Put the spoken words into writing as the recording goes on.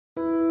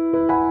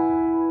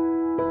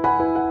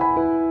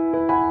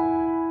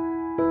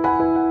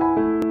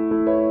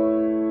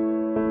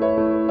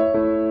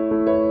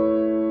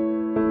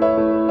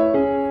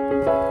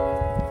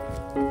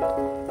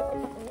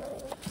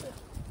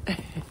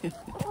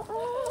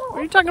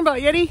are you talking about,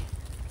 Yeti?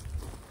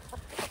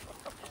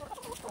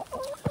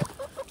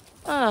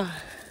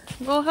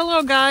 Well,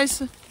 hello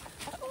guys.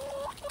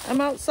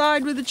 I'm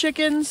outside with the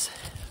chickens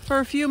for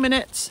a few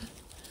minutes.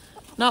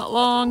 Not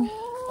long.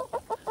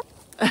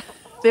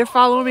 They're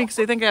following me because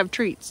they think I have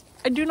treats.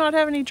 I do not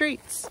have any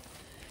treats.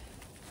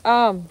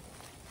 It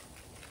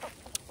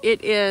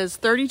is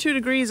 32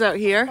 degrees out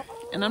here,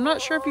 and I'm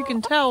not sure if you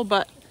can tell,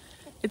 but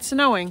it's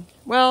snowing.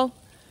 Well,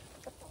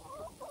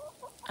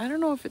 I don't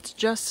know if it's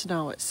just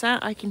snow.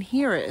 I can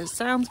hear it. It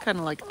sounds kind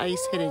of like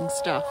ice hitting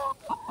stuff.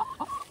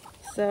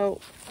 So,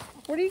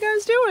 what are you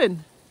guys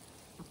doing?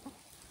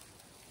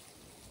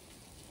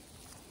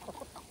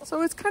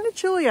 So it's kind of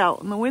chilly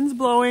out and the wind's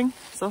blowing,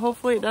 so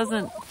hopefully it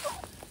doesn't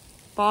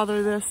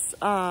bother this,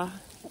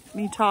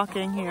 me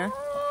talking here.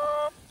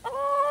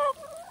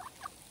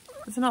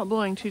 It's not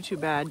blowing too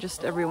bad,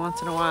 just every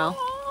once in a while.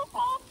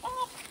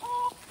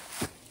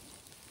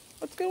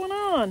 What's going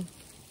on?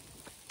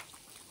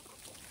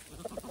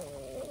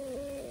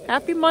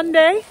 Happy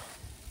Monday.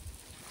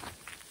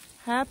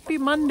 Happy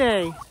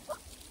Monday.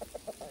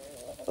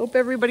 Hope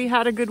everybody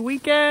had a good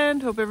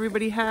weekend. Hope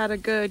everybody had a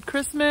good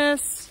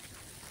Christmas.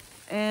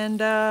 And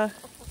the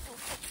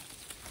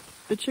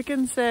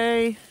chickens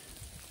say,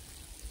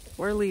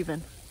 we're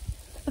leaving.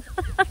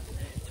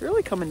 It's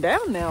really coming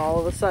down now all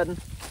of a sudden.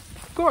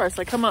 Of course,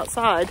 I come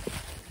outside.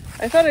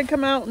 I thought I'd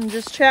come out and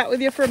just chat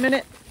with you for a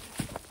minute.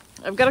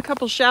 I've got a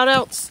couple shout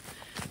outs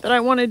that I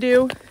want to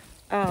do.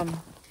 A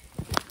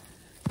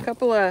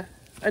couple of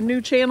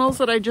new channels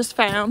that I just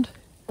found.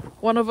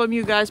 One of them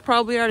you guys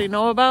probably already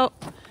know about.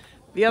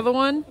 The other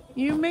one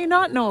you may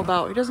not know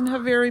about. He doesn't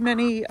have very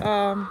many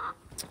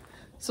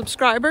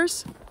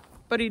subscribers,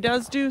 but he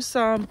does do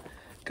some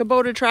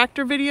Kubota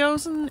tractor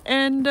videos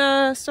and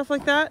stuff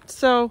like that.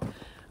 So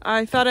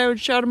I thought I would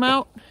shout him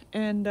out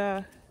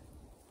and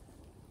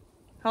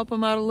help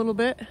him out a little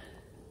bit.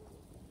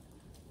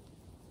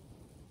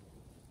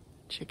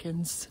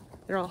 Chickens,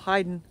 they're all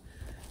hiding.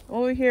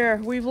 Over here,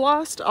 we've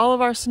lost all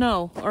of our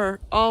snow, or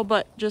all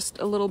but just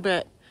a little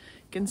bit.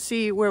 You can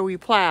see where we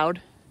plowed.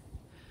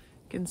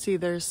 You can see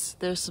there's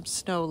some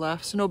snow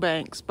left, snow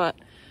banks, but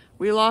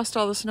we lost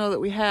all the snow that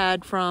we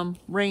had from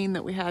rain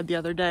that we had the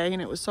other day,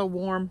 and it was so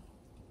warm.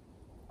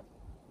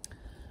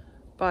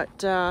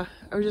 But I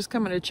was just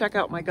coming to check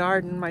out my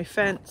garden. My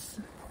fence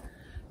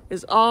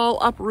is all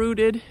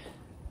uprooted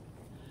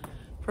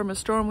from a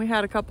storm we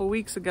had a couple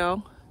weeks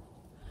ago.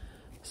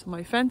 So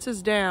my fence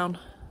is down.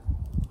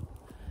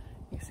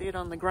 You see it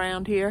on the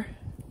ground here.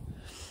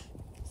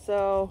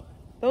 So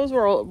those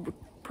were all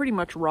pretty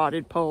much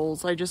rotted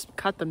poles. I just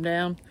cut them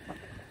down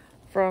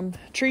from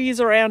trees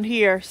around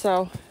here.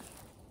 So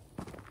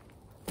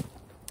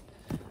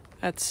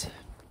that's,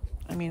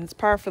 I mean, it's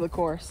par for the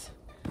course.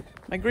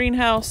 My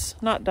greenhouse,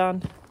 not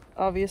done,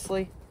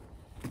 obviously.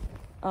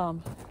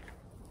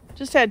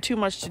 Just had too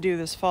much to do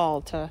this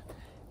fall to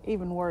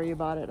even worry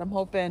about it. I'm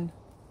hoping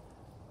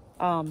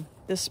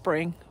this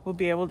spring we'll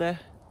be able to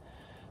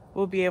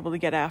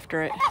get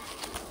after it.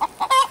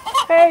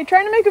 Hey,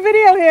 trying to make a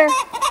video here.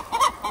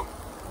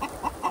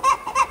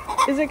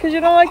 Is it because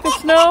you don't like the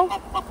snow?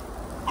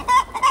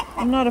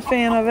 I'm not a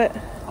fan of it.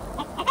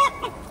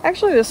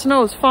 Actually, the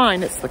snow is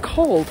fine. It's the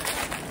cold.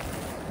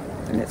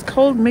 And it's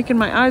cold making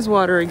my eyes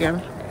water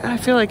again. I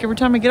feel like every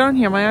time I get on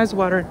here, my eyes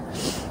water.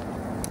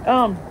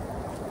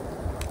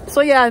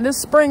 So yeah,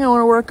 this spring I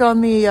want to work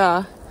on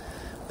the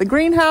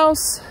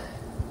greenhouse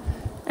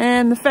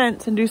and the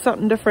fence and do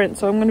something different.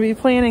 So I'm going to be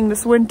planning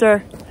this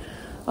winter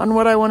on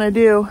what I want to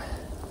do.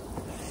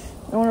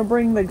 I want to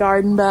bring the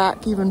garden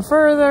back even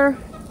further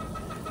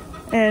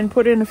and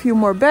put in a few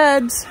more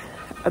beds.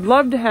 I'd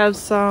love to have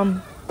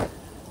some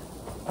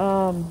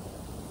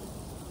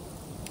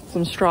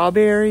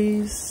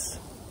strawberries,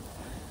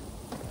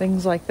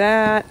 things like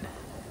that.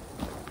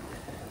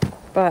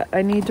 But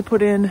I need to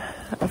put in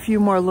a few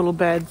more little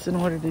beds in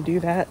order to do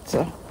that.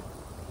 So,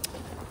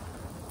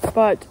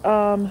 but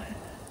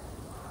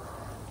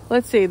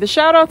let's see, the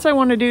shout outs I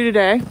want to do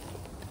today.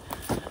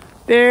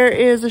 There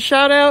is a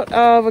shout out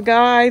of a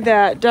guy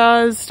that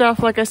does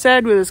stuff, like I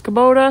said, with his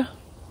Kubota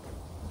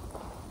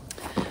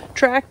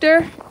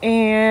tractor,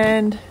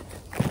 and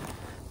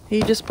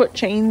he just put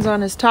chains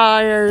on his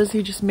tires.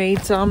 He just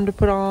made some to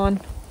put on.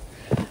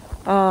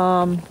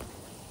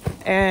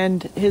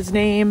 And his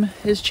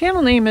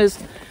channel name is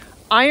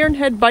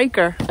Ironhead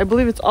Biker. I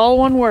believe it's all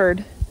one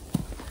word.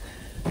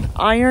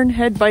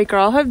 Ironhead Biker.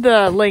 I'll have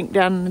the link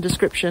down in the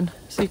description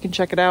so you can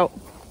check it out.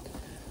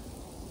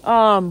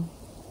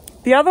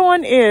 The other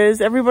one is,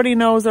 everybody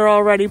knows her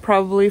already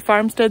probably,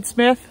 Farmstead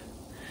Smith.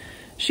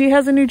 She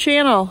has a new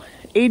channel,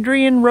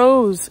 Adrian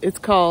Rose it's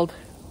called.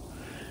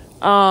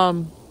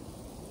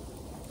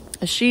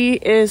 She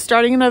is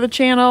starting another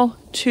channel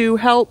to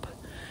help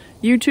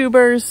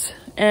YouTubers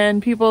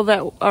and people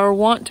that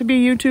want to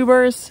be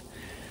YouTubers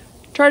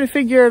try to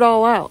figure it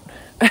all out.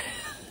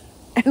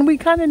 And we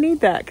kind of need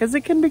that because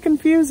it can be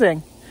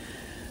confusing.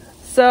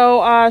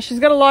 So she's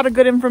got a lot of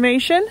good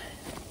information.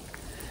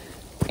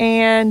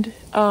 And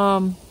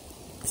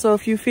so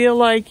if you feel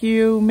like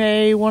you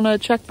may want to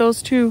check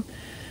those two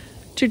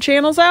 2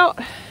 channels out.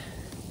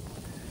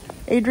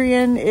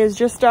 Adrian is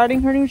just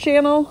starting her new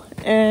channel,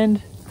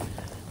 and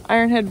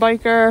Ironhead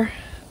Biker,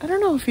 I don't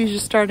know if he's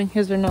just starting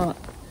his or not.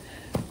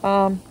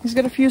 He's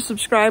got a few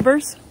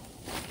subscribers.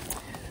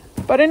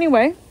 But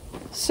anyway,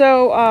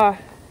 so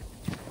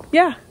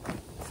yeah,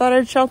 thought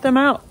I'd shout them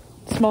out.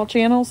 Small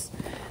channels.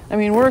 I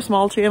mean, we're a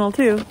small channel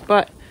too,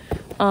 but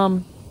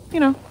you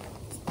know,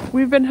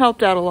 we've been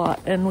helped out a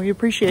lot and we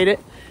appreciate it.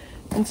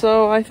 And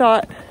so I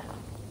thought,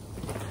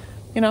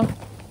 you know,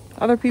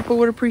 other people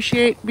would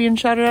appreciate being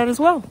shouted out as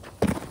well.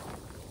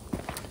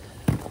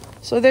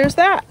 So there's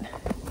that.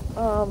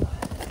 I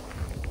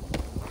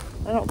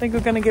don't think we're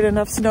gonna get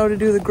enough snow to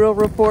do the grill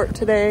report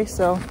today,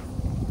 so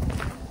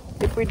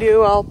if we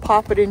do, I'll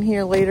pop it in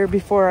here later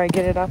before I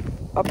get it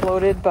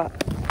uploaded.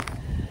 But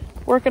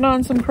working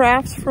on some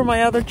crafts for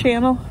my other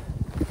channel.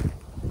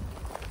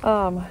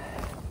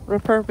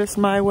 Repurpose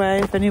My Way,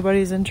 if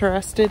anybody's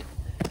interested.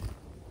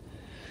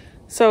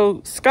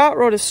 So Scott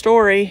wrote a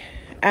story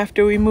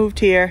after we moved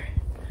here.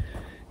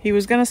 He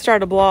was gonna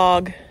start a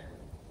blog,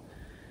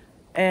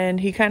 and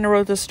he kind of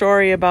wrote the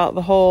story about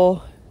the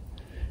whole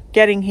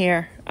getting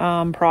here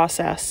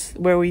process,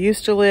 where we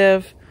used to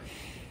live,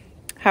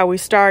 how we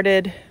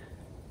started,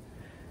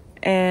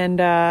 and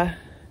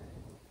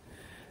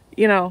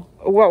you know,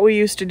 what we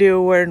used to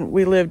do when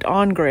we lived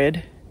on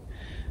grid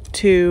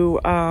to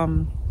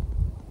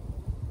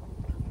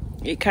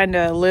kind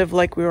of live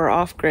like we were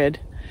off grid,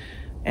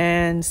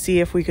 and see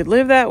if we could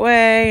live that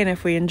way and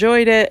if we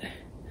enjoyed it,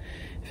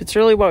 if it's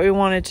really what we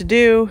wanted to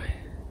do.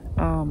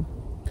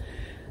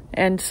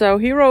 And so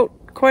he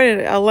wrote quite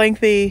a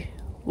lengthy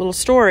little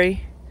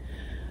story.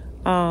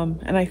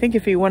 And I think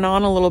if he went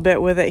on a little bit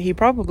with it, he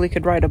probably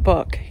could write a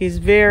book. He's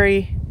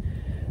very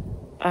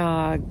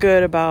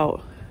good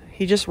about,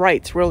 he just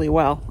writes really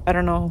well. I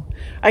don't know.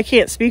 I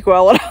can't speak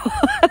well at all.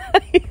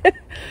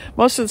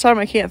 Most of the time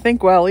I can't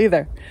think well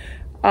either.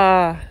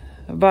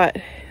 But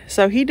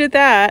so he did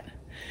that.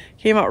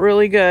 Came out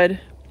really good.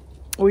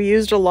 We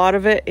used a lot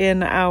of it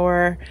in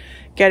our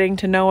getting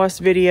to know us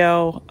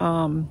video.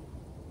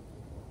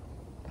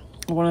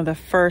 One of the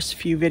first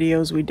few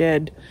videos we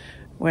did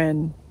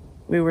when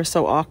we were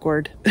so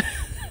awkward.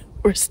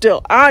 I'm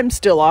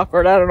still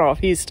awkward. I don't know if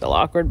he's still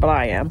awkward, but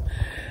I am.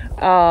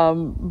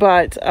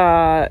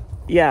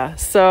 Yeah,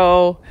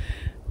 so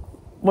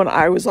when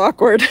I was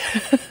awkward,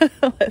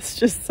 let's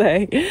just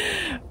say.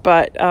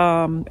 But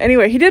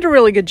anyway, he did a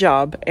really good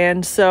job.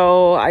 And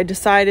so I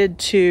decided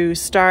to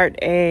start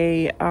our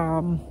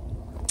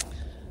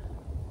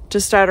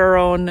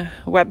own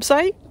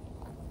website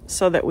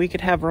so that we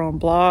could have our own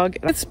blog.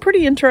 It's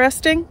pretty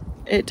interesting.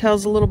 It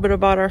tells a little bit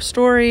about our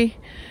story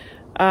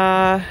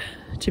to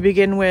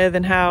begin with,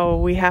 and how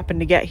we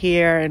happened to get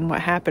here and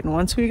what happened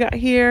once we got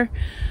here.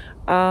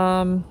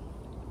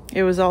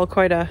 It was all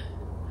quite a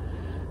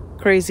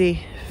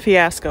crazy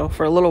fiasco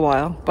for a little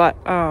while, but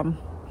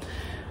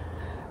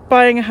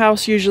buying a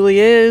house usually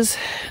is,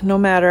 no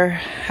matter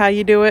how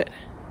you do it.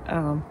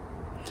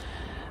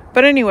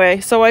 But anyway,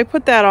 so I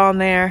put that on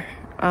there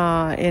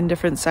in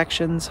different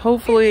sections.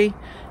 Hopefully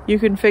you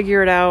can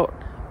figure it out,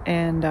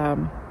 and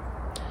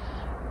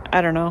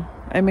I don't know,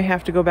 I may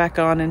have to go back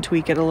on and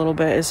tweak it a little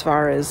bit as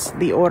far as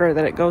the order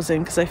that it goes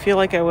in, because I feel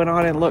like I went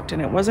on and looked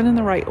and it wasn't in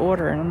the right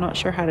order, and I'm not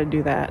sure how to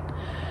do that.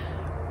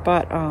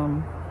 But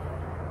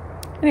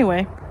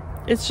anyway,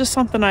 it's just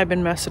something I've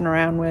been messing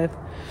around with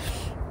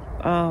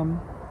in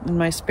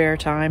my spare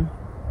time.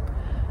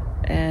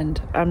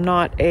 And I'm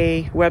not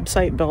a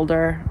website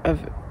builder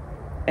of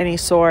any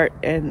sort,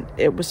 and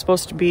it was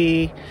supposed to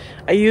be,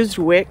 I used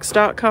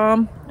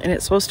Wix.com, and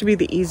it's supposed to be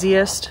the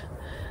easiest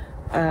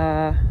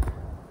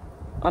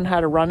on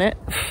how to run it.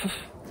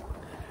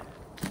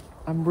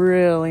 I'm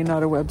really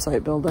not a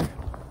website builder.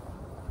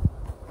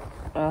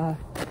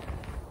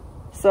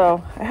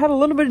 So I had a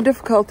little bit of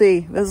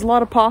difficulty. There's a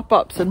lot of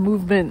pop-ups and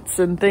movements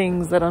and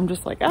things that I'm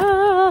just like,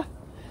 ah.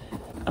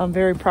 I'm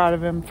very proud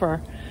of him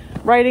for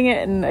writing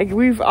it, and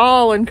we've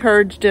all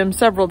encouraged him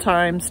several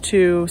times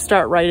to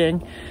start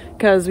writing,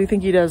 because we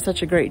think he does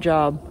such a great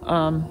job.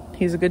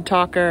 He's a good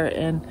talker,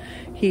 and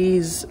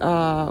he's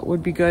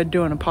would be good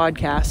doing a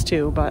podcast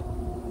too, but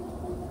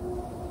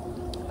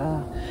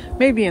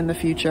maybe in the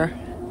future.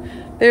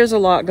 There's a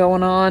lot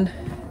going on,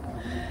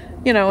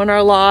 you know, in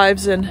our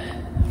lives, and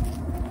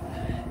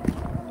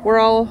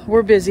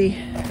we're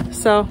busy.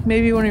 So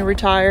maybe when he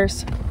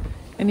retires,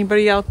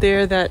 anybody out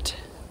there that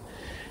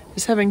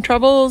is having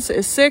troubles,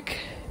 is sick,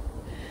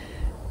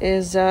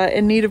 is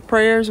in need of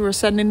prayers, we're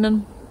sending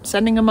them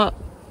up.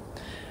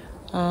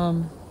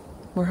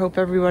 We hope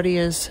everybody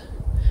is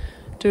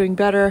doing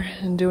better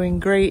and doing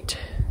great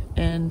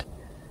and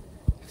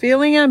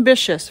feeling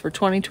ambitious for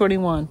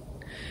 2021.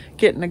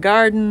 Getting a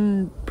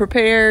garden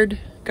prepared,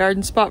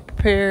 garden spot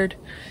prepared,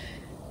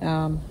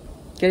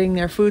 getting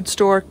their food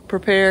store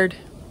prepared.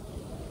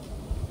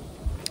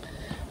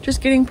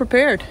 Just getting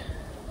prepared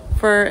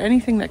for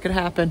anything that could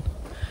happen,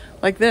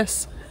 like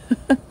this.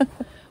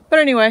 But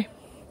anyway,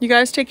 you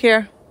guys take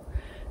care,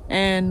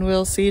 and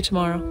we'll see you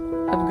tomorrow.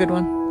 Have a good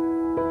one.